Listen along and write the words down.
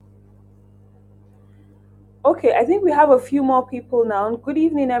Okay, I think we have a few more people now. Good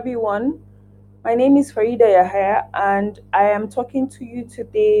evening, everyone. My name is Farida Yahya, and I am talking to you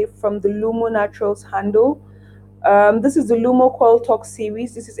today from the Lumo Naturals handle. This is the Lumo Coil Talk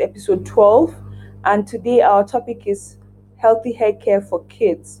series. This is episode 12, and today our topic is healthy hair care for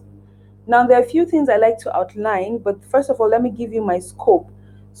kids. Now, there are a few things I like to outline, but first of all, let me give you my scope.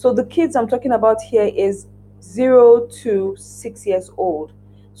 So, the kids I'm talking about here is 0 to 6 years old.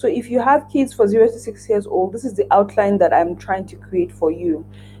 So, if you have kids for 0 to 6 years old, this is the outline that I'm trying to create for you.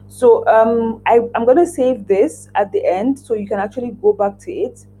 So, I'm going to save this at the end so you can actually go back to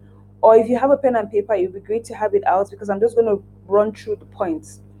it. Or if you have a pen and paper, it would be great to have it out because I'm just going to run through the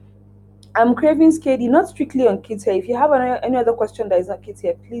points. I'm craving KD, not strictly on kids hair. If you have any other question that is not kids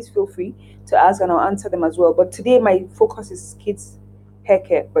hair, please feel free to ask and I'll answer them as well. But today my focus is kids hair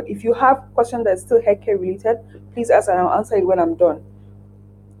care. But if you have question that's still hair care related, please ask and I'll answer it when I'm done.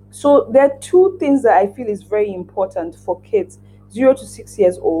 So there are two things that I feel is very important for kids 0 to 6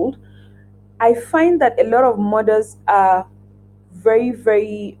 years old. I find that a lot of mothers are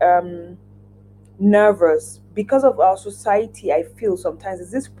very nervous because of our society. I feel sometimes is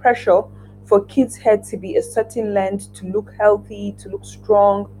this pressure for kids head to be a certain length, to look healthy, to look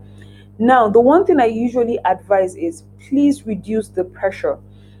strong. Now the one thing I usually advise is please reduce the pressure.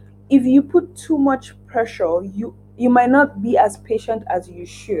 If you put too much pressure, you might not be as patient as you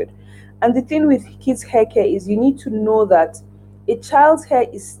should. And the thing with kids hair care is you need to know that a child's hair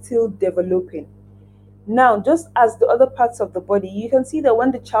is still developing. Now, just as the other parts of the body, you can see that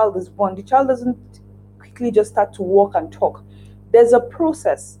when the child is born, the child doesn't quickly just start to walk and talk. There's a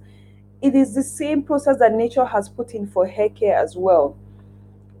process. It is the same process that nature has put in for hair care as well.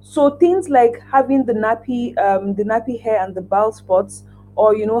 So things like having the nappy hair and the bald spots,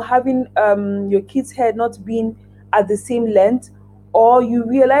 or having your kid's hair not being at the same length, or you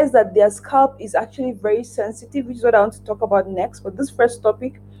realize that their scalp is actually very sensitive, which is what I want to talk about next. But this first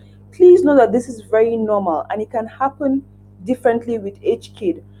topic, please know that this is very normal and it can happen differently with each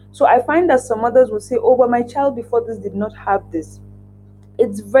kid. So I find that some mothers will say, "Oh, but my child before this did not have this."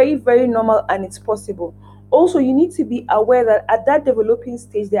 It's very normal and it's possible. Also, you need to be aware that at that developing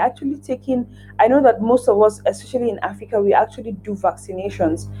stage they're actually taking, I know that most of us, especially in Africa, we actually do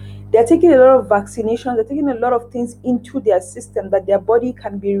vaccinations. They're taking a lot of vaccinations, they're taking a lot of things into their system that their body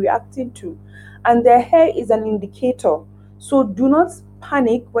can be reacting to, and their hair is an indicator. So do not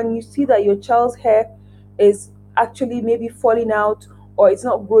panic when you see that your child's hair is actually maybe falling out or it's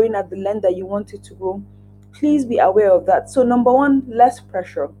not growing at the length that you want it to grow. Please be aware of that. So, number one, less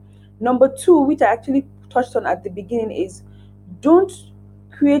pressure. Number two, which I actually touched on at the beginning, is don't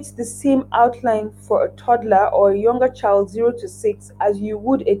create the same outline for a toddler or a younger child, 0 to 6, as you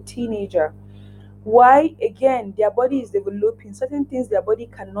would a teenager. Why? Again, their body is developing certain things their body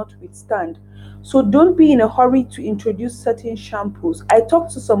cannot withstand. So don't be in a hurry to introduce certain shampoos. I talk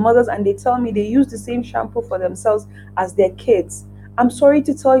to some mothers and they tell me they use the same shampoo for themselves as their kids. I'm sorry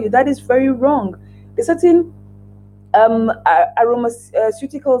to tell you that is very wrong. There's certain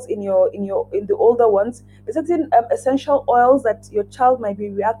aromaceuticals in the older ones. There's certain essential oils that your child might be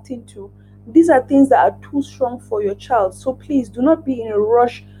reacting to. These are things that are too strong for your child, so please do not be in a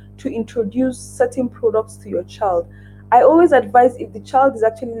rush to introduce certain products to your child. I always advise, if the child is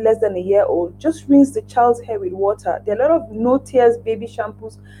actually less than a year old, just rinse the child's hair with water. There are a lot of no tears baby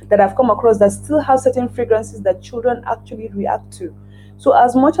shampoos that I've come across that still have certain fragrances that children actually react to. So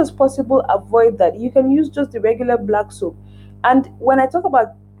as much as possible, avoid that. You can use just the regular black soap. And when I talk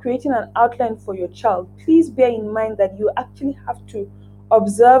about creating an outline for your child, please bear in mind that you actually have to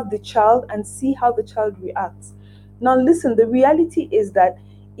observe the child and see how the child reacts. Now, listen, the reality is that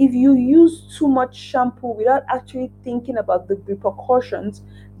if you use too much shampoo without actually thinking about the repercussions,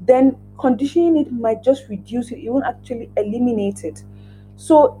 then conditioning it might just reduce it, it won't actually eliminate it.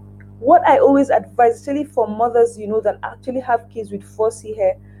 So, what I always advise, especially for mothers, that actually have kids with 4C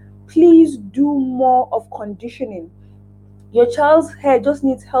hair, please do more of conditioning. Your child's hair just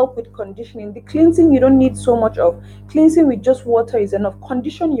needs help with conditioning. The cleansing you don't need so much of. Cleansing with just water is enough.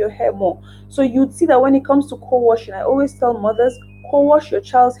 Condition your hair more. So you'd see that when it comes to co-washing, I always tell mothers, co-wash your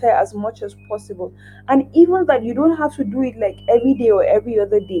child's hair as much as possible. And even that, you don't have to do it like every day or every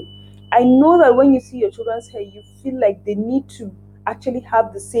other day. I know that when you see your children's hair, you feel like they need to actually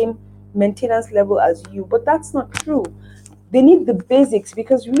have the same maintenance level as you, but that's not true. They need the basics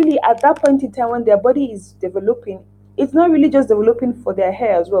because really at that point in time when their body is developing, it's not really just developing for their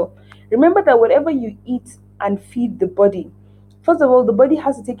hair as well. Remember that whatever you eat and feed the body, first of all, the body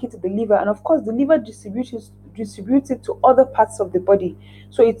has to take it to the liver, and of course the liver distributes it to other parts of the body.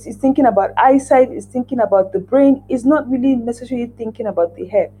 So it's thinking about eyesight, it's thinking about the brain, it's not really necessarily thinking about the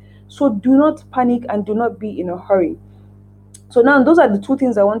hair. So do not panic and do not be in a hurry. So now those are the two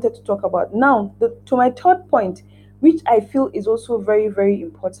things I wanted to talk about. Now, to my third point, which I feel is also very, very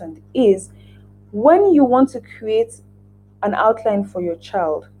important, is when you want to create an outline for your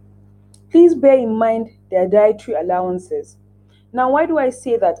child, please bear in mind their dietary allowances. Now, why do I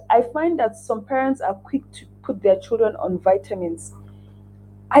say that? I find that some parents are quick to put their children on vitamins.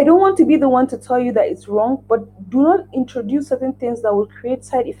 I don't want to be the one to tell you that it's wrong, but do not introduce certain things that will create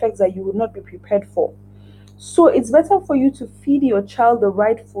side effects that you will not be prepared for. So it's better for you to feed your child the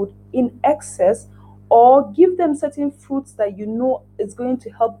right food in excess, or give them certain fruits that you know is going to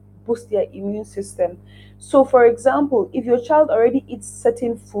help boost their immune system. So for example, if your child already eats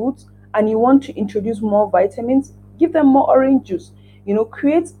certain foods and you want to introduce more vitamins, give them more orange juice.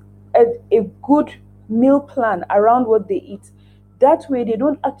 Create a good meal plan around what they eat. That way they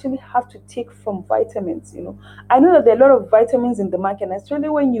don't actually have to take from vitamins. I know that there are a lot of vitamins in the market, and especially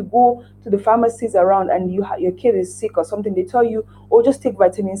when you go to the pharmacies around and your kid is sick or something, they tell you, oh, just take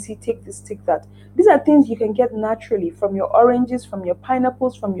vitamin C, take this, take that. These are things you can get naturally from your oranges, from your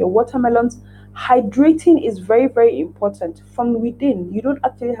pineapples, from your watermelons. Hydrating is very, very important from within. You don't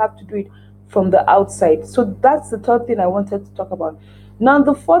actually have to do it from the outside. So that's the third thing I wanted to talk about. Now,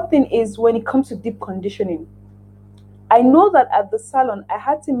 the fourth thing is when it comes to deep conditioning. I know that at the salon, I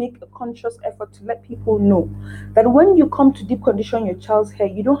had to make a conscious effort to let people know that when you come to deep condition your child's hair,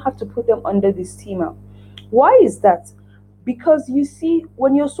 you don't have to put them under the steamer. Why is that? Because you see,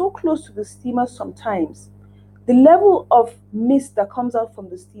 when you're so close to the steamer, sometimes the level of mist that comes out from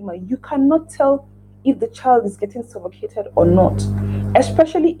the steamer, you cannot tell if the child is getting suffocated or not,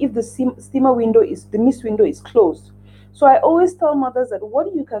 especially if steamer window is the mist window is closed. So I always tell mothers that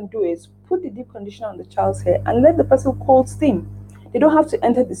what you can do is put the deep conditioner on the child's hair and let the person cold steam. They don't have to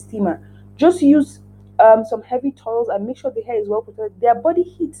enter the steamer. Just use some heavy towels and make sure the hair is well protected. Their body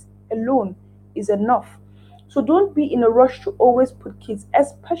heat alone is enough. So don't be in a rush to always put kids,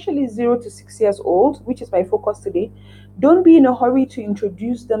 especially 0 to 6 years old, which is my focus today. Don't be in a hurry to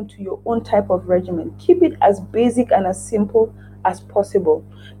introduce them to your own type of regimen. Keep it as basic and as simple as possible.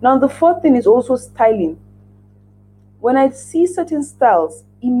 Now, the fourth thing is also styling. When I see certain styles,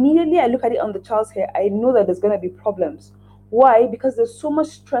 immediately I look at it on the child's hair, I know that there's going to be problems. Why? Because there's so much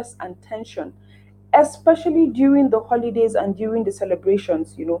stress and tension, especially during the holidays and during the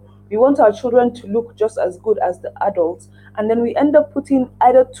celebrations. We want our children to look just as good as the adults, and then we end up putting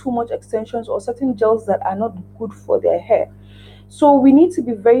either too much extensions or certain gels that are not good for their hair. So we need to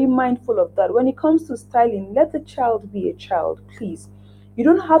be very mindful of that. When it comes to styling, let the child be a child, please. You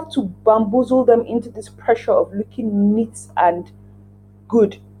don't have to bamboozle them into this pressure of looking neat and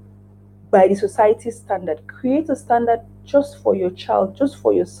good by the society standard. Create a standard just for your child, just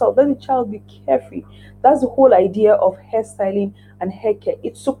for yourself. Let the child be carefree. That's the whole idea of hairstyling and hair care.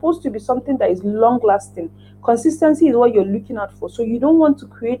 It's supposed to be something that is long lasting. Consistency is what you're looking out for. So you don't want to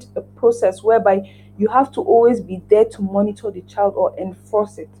create a process whereby you have to always be there to monitor the child or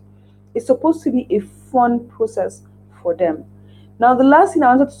enforce it. It's supposed to be a fun process for them. Now, the last thing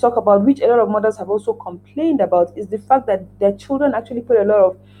I wanted to talk about, which a lot of mothers have also complained about, is the fact that their children actually put a lot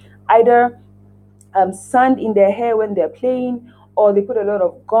of either sand in their hair when they're playing, or they put a lot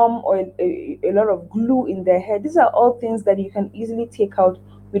of gum or a lot of glue in their hair. These are all things that you can easily take out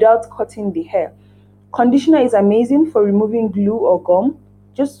without cutting the hair. Conditioner is amazing for removing glue or gum.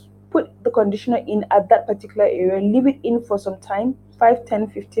 Just put the conditioner in at that particular area, leave it in for some time, 5, 10,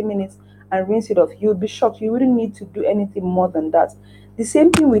 15 minutes, and rinse it off. You'll be shocked. You wouldn't need to do anything more than that. The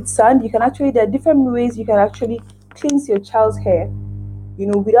same thing with sand. There are different ways you can actually cleanse your child's hair,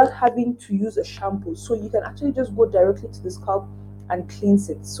 without having to use a shampoo. So you can actually just go directly to the scalp and cleanse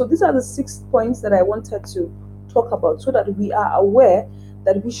it. So these are the 6 points that I wanted to talk about so that we are aware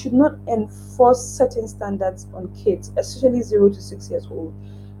that we should not enforce certain standards on kids, especially 0 to 6 years old.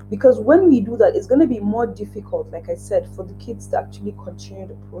 Because when we do that, it's going to be more difficult, like I said, for the kids to actually continue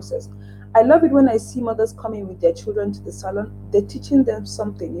the process. I love it when I see mothers coming with their children to the salon. They're teaching them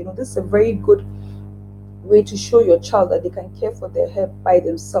something. This is a very good way to show your child that they can care for their hair by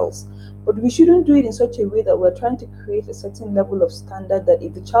themselves. But we shouldn't do it in such a way that we're trying to create a certain level of standard that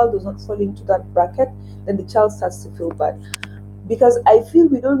if the child does not fall into that bracket, then the child starts to feel bad. Because I feel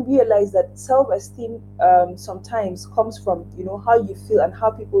we don't realize that self-esteem sometimes comes from how you feel and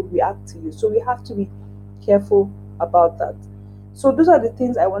how people react to you. So we have to be careful about that. So those are the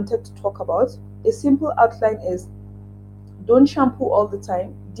things I wanted to talk about. A simple outline is: don't shampoo all the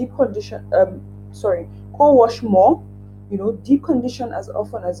time, deep condition co-wash more, deep condition as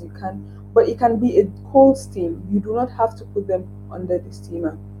often as you can, but it can be a cold steam. You do not have to put them under the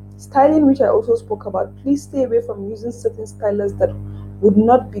steamer. Styling, which I also spoke about, please stay away from using certain stylers that would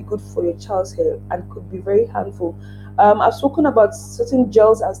not be good for your child's hair and could be very harmful. I've spoken about certain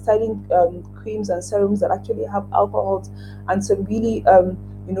gels and styling creams and serums that actually have alcohols and some really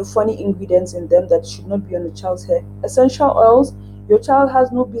funny ingredients in them that should not be on the child's hair. Essential oils, your child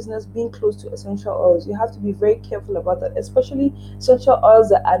has no business being close to essential oils. You have to be very careful about that, especially essential oils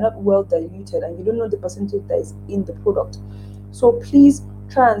that are not well diluted and you don't know the percentage that is in the product. So please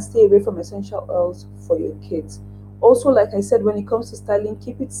try and stay away from essential oils for your kids. Also, like I said, when it comes to styling,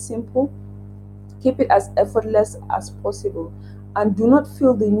 keep it simple, keep it as effortless as possible, and do not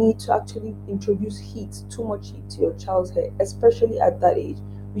feel the need to actually introduce heat, too much heat to your child's hair, especially at that age,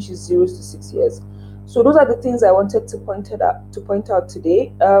 which is 0 to 6 years. So those are the things I wanted to point out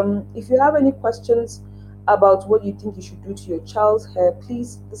today. If you have any questions about what you think you should do to your child's hair,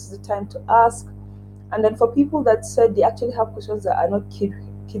 please, this is the time to ask. And then for people that said they actually have questions that are not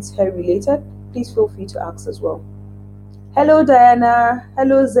kids hair related, please feel free to ask as well. Hello Diana.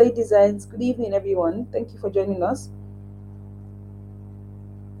 Hello Zay Designs. Good evening everyone. Thank you for joining us.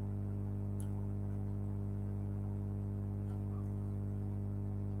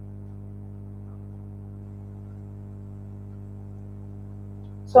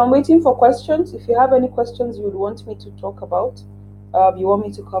 So I'm waiting for questions. If you have any questions you would want me to talk about, you want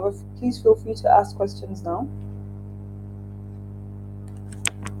me to cover, please feel free to ask questions now.